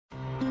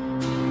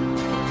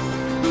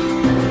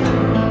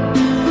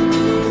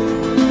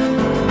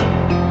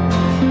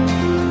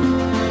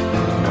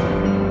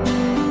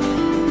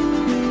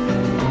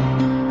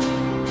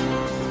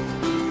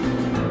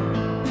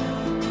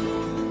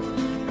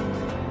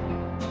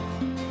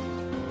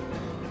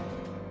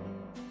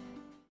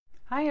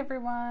Hi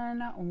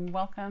everyone,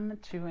 welcome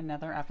to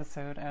another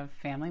episode of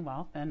Family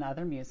Wealth and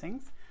Other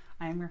Musings.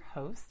 I am your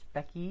host,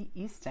 Becky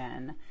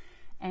Easton,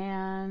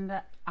 and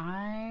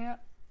I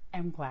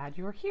am glad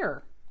you are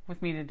here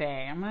with me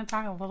today. I'm going to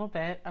talk a little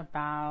bit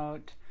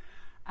about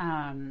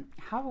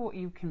how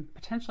you can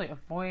potentially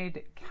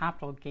avoid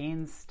capital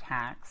gains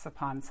tax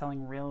upon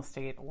selling real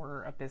estate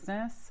or a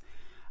business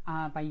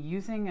by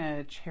using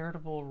a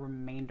charitable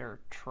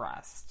remainder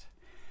trust.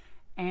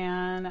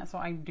 And so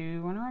I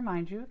do want to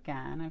remind you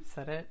again, I've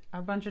said it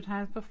a bunch of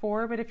times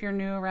before, but if you're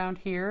new around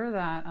here,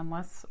 that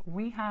unless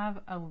we have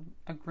an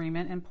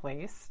agreement in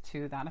place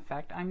to that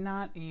effect, I'm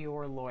not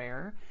your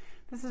lawyer.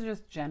 This is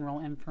just general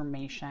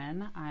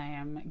information I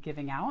am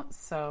giving out.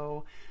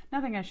 So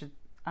nothing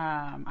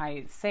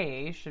I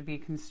say should be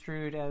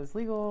construed as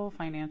legal,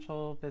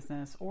 financial,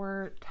 business,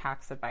 or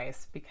tax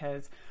advice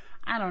because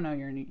I don't know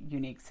your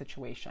unique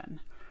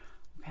situation.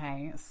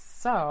 Okay,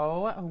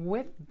 so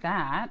with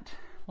that,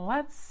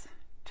 let's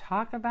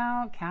talk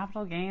about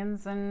capital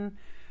gains and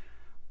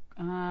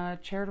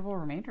charitable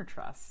remainder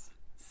trusts.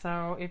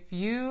 So if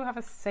you have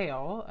a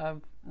sale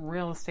of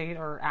real estate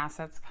or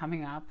assets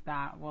coming up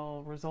that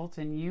will result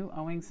in you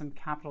owing some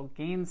capital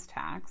gains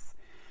tax,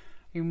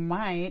 you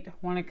might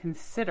want to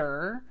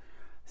consider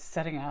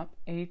setting up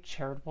a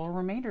charitable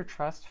remainder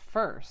trust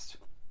first.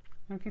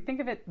 And if you think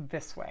of it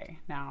this way,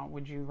 now,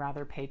 would you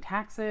rather pay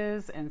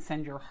taxes and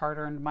send your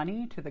hard-earned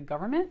money to the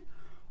government,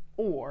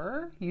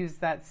 or use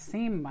that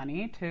same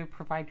money to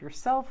provide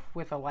yourself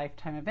with a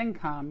lifetime of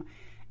income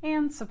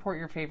and support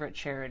your favorite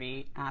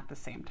charity at the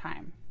same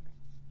time?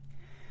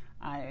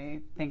 I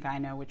think I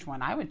know which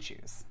one I would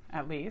choose,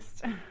 at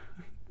least.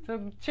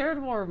 So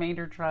charitable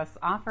remainder trusts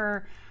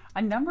offer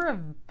a number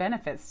of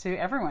benefits to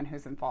everyone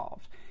who's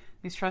involved.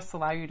 These trusts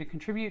allow you to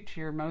contribute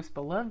to your most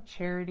beloved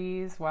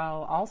charities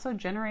while also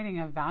generating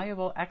a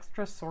valuable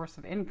extra source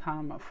of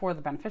income for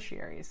the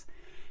beneficiaries.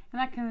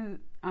 And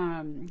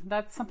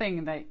that's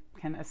something that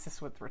can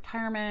assist with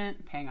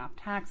retirement, paying off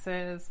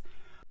taxes,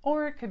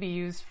 or it could be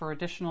used for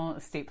additional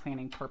estate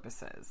planning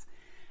purposes.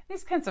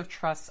 These kinds of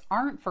trusts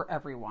aren't for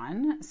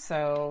everyone,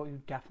 so you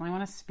definitely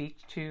want to speak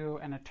to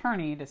an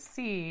attorney to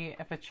see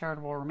if a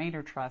charitable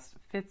remainder trust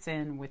fits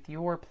in with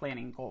your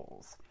planning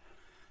goals.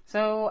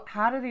 So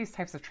how do these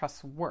types of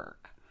trusts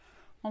work?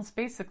 Well,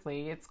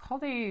 it's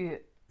called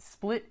a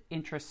split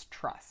interest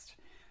trust,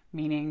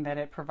 meaning that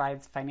it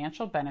provides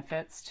financial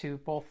benefits to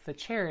both the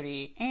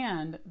charity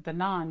and the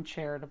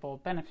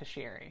non-charitable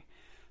beneficiary.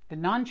 The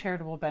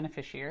non-charitable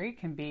beneficiary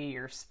can be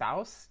your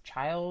spouse,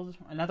 child,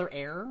 another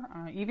heir,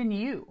 even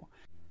you.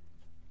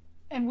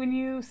 And when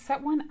you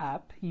set one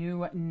up,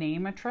 you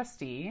name a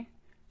trustee,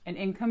 an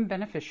income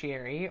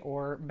beneficiary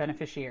or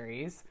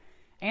beneficiaries,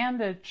 and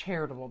a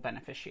charitable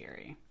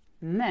beneficiary.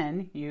 And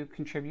then you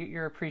contribute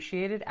your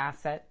appreciated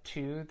asset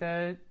to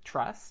the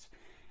trust,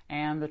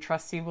 and the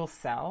trustee will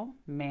sell,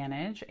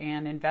 manage,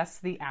 and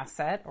invest the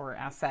asset or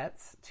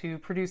assets to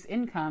produce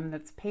income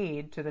that's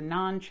paid to the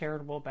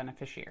non-charitable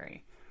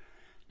beneficiary.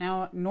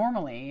 Now,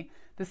 normally,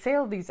 the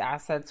sale of these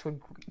assets would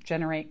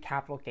generate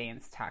capital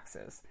gains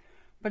taxes,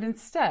 but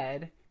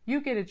instead, you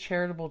get a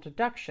charitable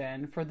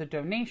deduction for the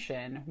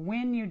donation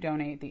when you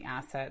donate the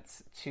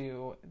assets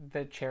to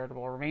the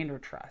charitable remainder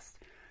trust.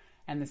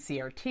 And the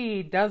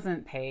CRT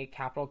doesn't pay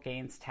capital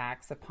gains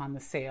tax upon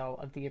the sale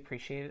of the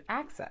appreciated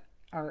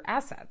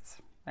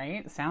assets,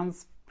 right?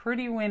 Sounds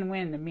pretty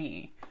win-win to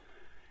me.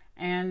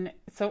 And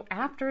so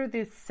after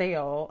the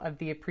sale of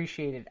the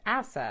appreciated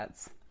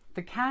assets,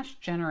 the cash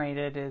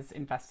generated is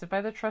invested by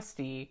the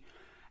trustee,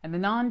 and the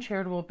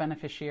non-charitable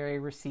beneficiary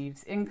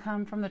receives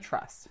income from the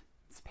trust.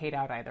 It's paid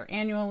out either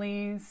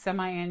annually,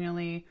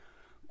 semi-annually,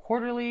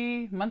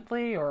 quarterly,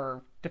 monthly,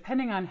 or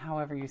depending on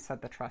however you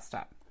set the trust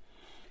up.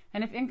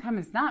 And if income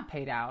is not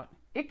paid out,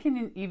 it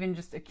can even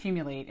just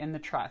accumulate in the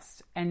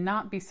trust and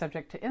not be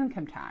subject to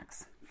income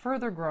tax,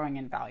 further growing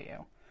in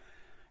value.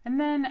 And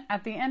then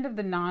at the end of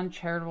the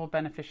non-charitable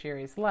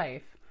beneficiary's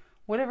life,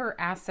 whatever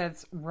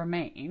assets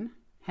remain,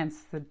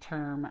 hence the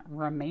term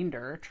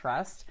remainder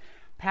trust,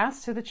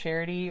 pass to the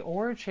charity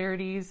or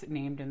charities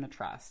named in the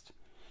trust.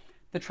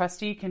 The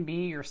trustee can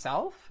be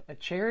yourself, a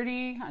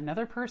charity,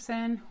 another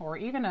person, or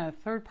even a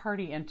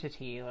third-party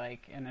entity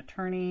like an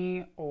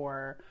attorney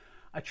or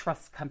a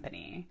trust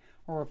company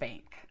or a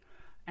bank.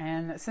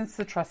 And since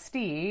the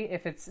trustee,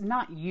 if it's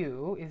not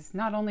you, is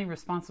not only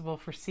responsible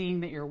for seeing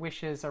that your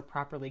wishes are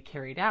properly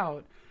carried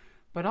out,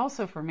 but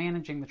also for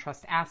managing the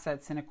trust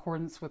assets in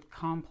accordance with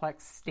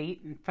complex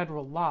state and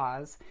federal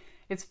laws,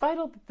 it's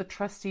vital that the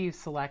trustee you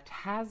select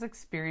has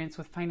experience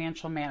with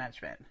financial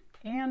management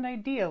and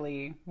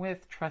ideally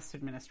with trust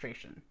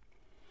administration.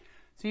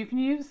 So you can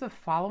use the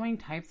following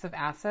types of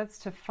assets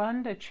to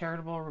fund a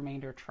charitable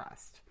remainder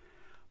trust: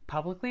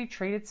 publicly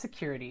traded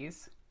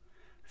securities,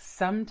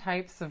 some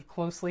types of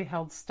closely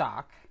held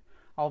stock,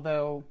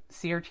 although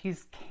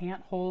CRTs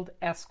can't hold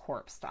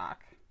S-Corp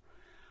stock,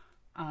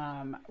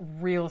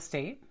 real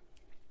estate,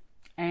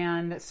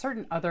 and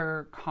certain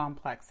other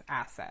complex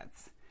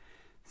assets.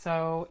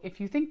 So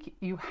if you think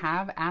you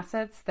have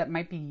assets that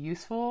might be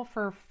useful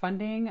for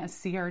funding a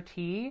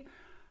CRT,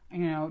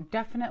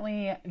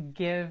 definitely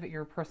give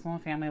your personal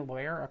and family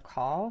lawyer a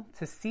call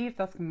to see if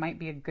this might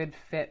be a good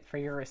fit for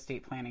your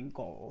estate planning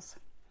goals.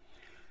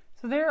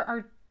 So there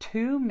are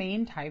two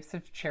main types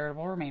of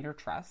charitable remainder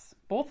trusts,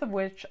 both of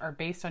which are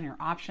based on your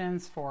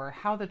options for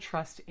how the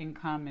trust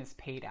income is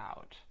paid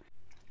out.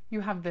 You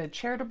have the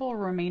Charitable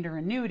Remainder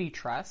Annuity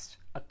Trust,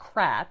 a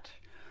CRAT,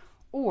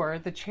 or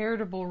the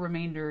Charitable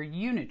Remainder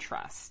Unit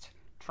Trust,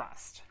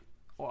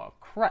 or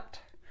CRUT.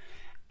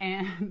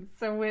 And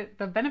so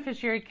the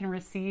beneficiary can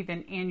receive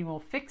an annual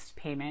fixed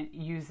payment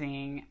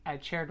using a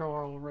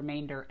Charitable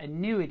Remainder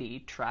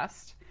Annuity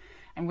Trust.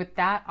 And with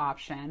that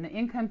option, the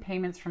income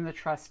payments from the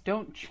trust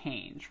don't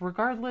change,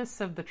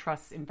 regardless of the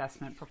trust's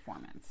investment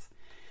performance.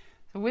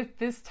 So with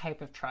this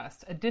type of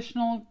trust,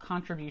 additional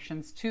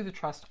contributions to the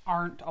trust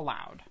aren't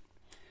allowed.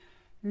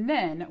 And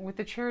then, with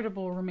the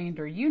Charitable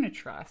Remainder Unit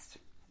Trust,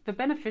 the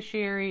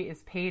beneficiary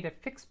is paid a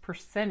fixed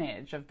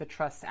percentage of the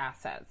trust's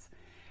assets,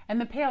 and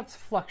the payouts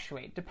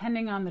fluctuate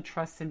depending on the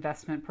trust's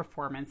investment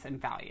performance and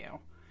value.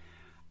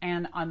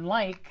 And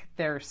unlike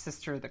their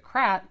sister, the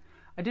CRAT,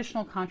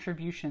 additional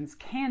contributions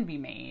can be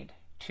made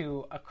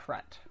to a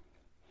CRUT.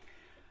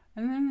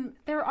 And then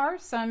there are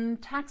some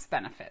tax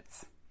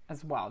benefits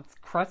as well.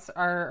 CRUTs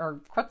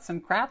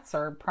and CRATs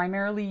are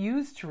primarily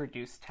used to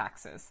reduce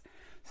taxes,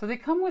 so they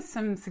come with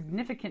some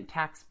significant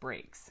tax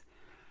breaks.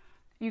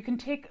 You can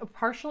take a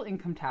partial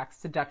income tax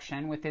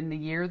deduction within the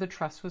year the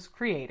trust was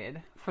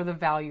created for the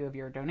value of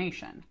your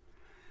donation.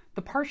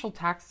 The partial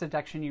tax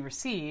deduction you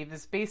receive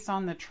is based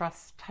on the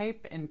trust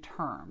type and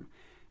term,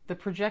 the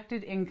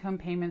projected income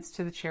payments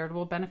to the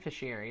charitable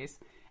beneficiaries,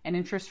 and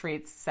interest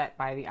rates set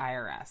by the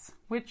IRS,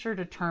 which are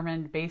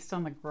determined based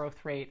on the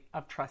growth rate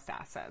of trust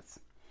assets.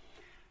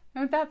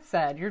 Now, with that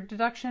said, your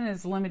deduction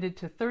is limited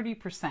to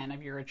 30%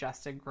 of your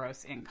adjusted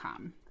gross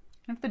income.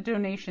 If the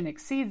donation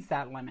exceeds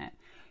that limit,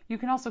 you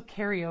can also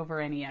carry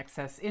over any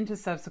excess into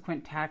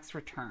subsequent tax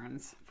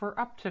returns for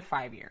up to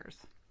 5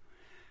 years.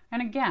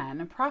 And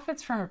again,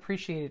 profits from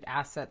appreciated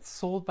assets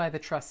sold by the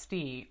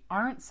trustee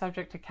aren't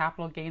subject to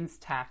capital gains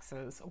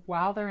taxes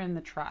while they're in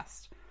the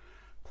trust.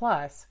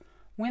 Plus,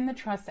 when the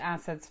trust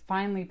assets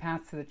finally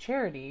pass to the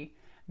charity,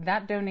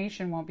 that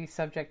donation won't be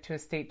subject to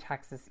estate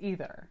taxes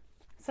either.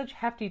 Such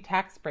hefty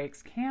tax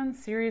breaks can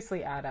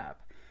seriously add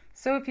up.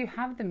 So if you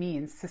have the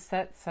means to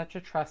set such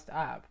a trust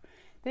up,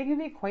 they can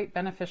be quite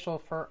beneficial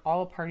for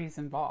all parties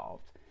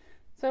involved.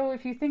 So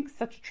if you think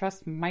such a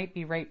trust might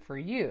be right for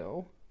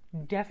you,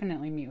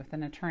 definitely meet with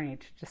an attorney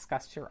to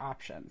discuss your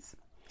options.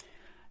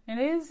 It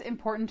is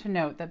important to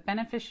note that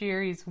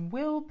beneficiaries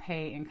will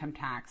pay income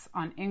tax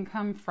on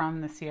income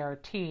from the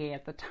CRT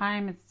at the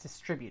time it's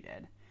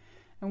distributed.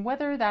 And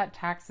whether that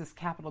tax is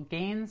capital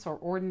gains or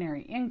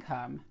ordinary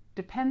income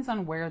depends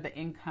on where the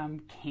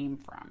income came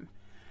from.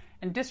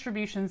 And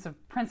distributions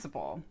of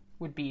principal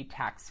would be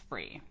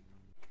tax-free.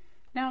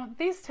 Now,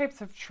 these types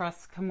of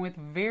trusts come with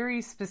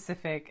very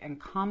specific and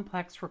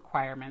complex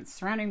requirements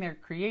surrounding their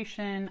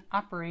creation,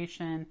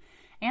 operation,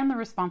 and the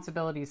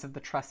responsibilities of the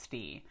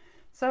trustee.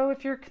 So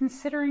if you're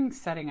considering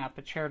setting up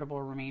a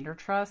charitable remainder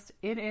trust,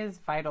 it is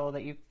vital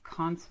that you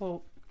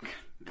consult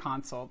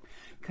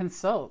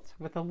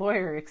with a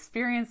lawyer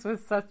experienced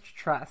with such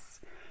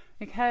trusts.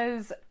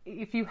 Because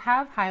if you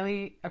have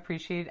highly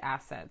appreciated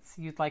assets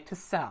you'd like to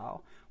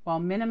sell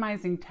while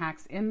minimizing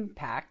tax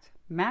impact,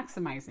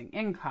 maximizing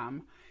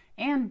income,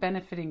 and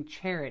benefiting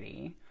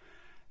charity,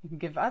 you can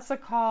give us a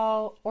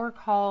call or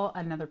call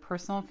another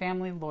personal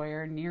family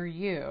lawyer near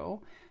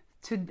you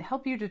to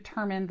help you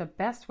determine the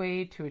best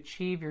way to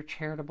achieve your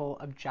charitable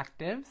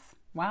objectives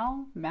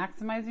while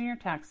maximizing your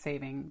tax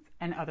savings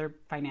and other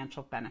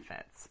financial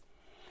benefits.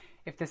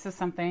 If this is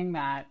something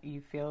that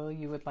you feel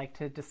you would like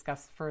to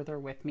discuss further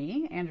with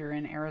me and you're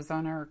in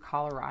Arizona or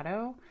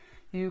Colorado,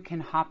 you can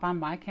hop on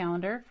my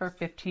calendar for a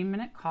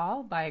 15-minute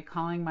call by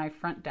calling my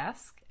front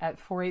desk at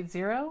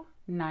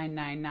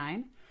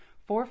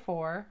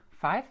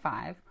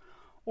 480-999-4455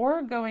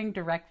 or going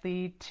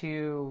directly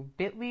to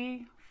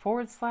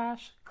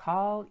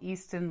bit.ly/call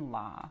Easton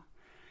Law.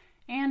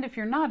 And if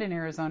you're not in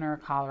Arizona or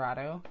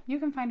Colorado, you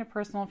can find a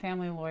personal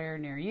family lawyer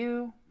near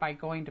you by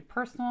going to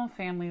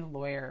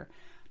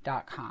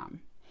personalfamilylawyer.com.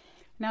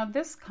 Now,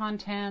 this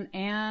content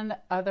and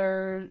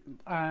other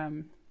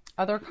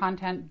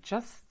content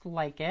just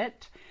like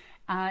it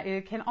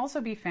can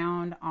also be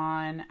found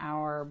on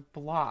our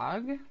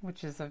blog,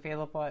 which is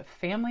available at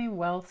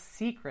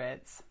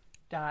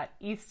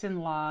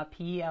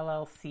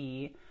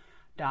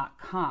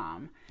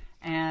familywealthsecrets.eastonlawpllc.com.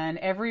 And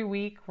every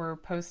week we're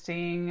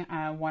posting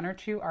 1 or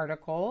 2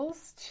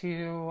 articles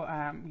to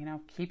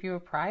keep you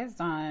apprised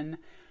on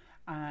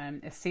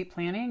estate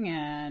planning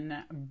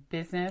and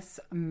business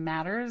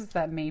matters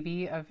that may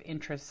be of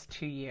interest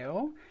to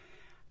you.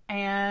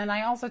 And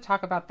I also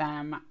talk about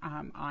them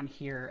on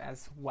here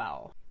as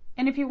well.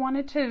 And if you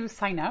wanted to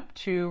sign up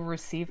to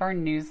receive our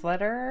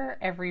newsletter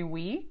every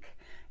week,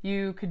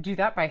 you could do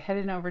that by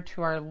heading over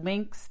to our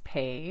links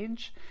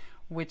page,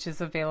 which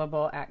is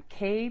available at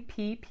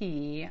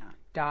kpp.com/newsletter.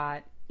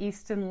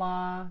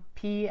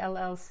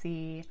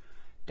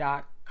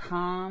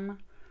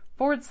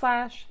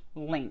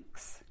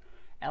 www.eastonlawpllc.com/links,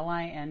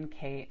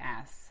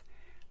 LINKS.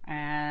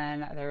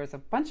 And there's a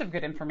bunch of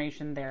good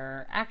information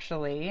there.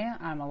 Actually,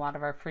 a lot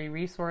of our free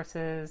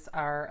resources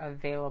are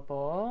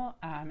available.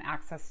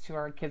 Access to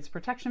our kids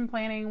protection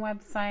planning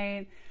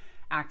website,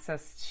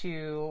 access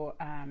to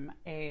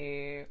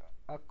a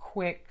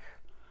quick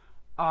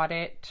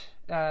audit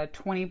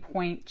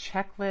 20-point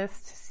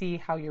checklist to see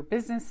how your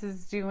business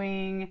is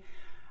doing,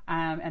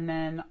 and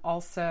then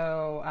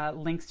also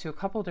links to a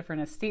couple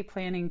different estate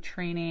planning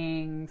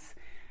trainings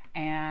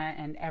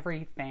and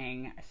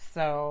everything.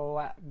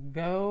 So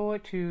go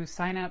to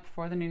sign up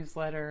for the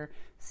newsletter,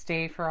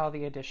 stay for all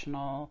the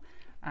additional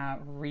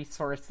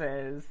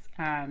resources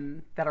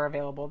that are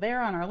available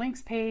there on our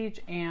links page,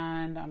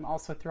 and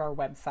also through our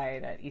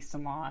website at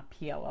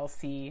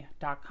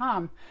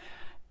eastonlawpllc.com.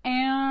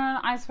 And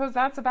I suppose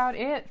that's about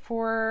it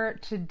for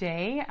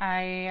today.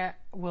 I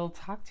will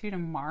talk to you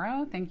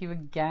tomorrow. Thank you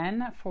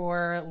again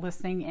for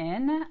listening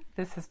in.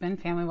 This has been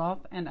Family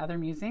Wealth and Other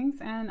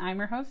Musings, and I'm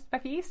your host,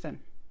 Becky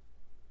Easton.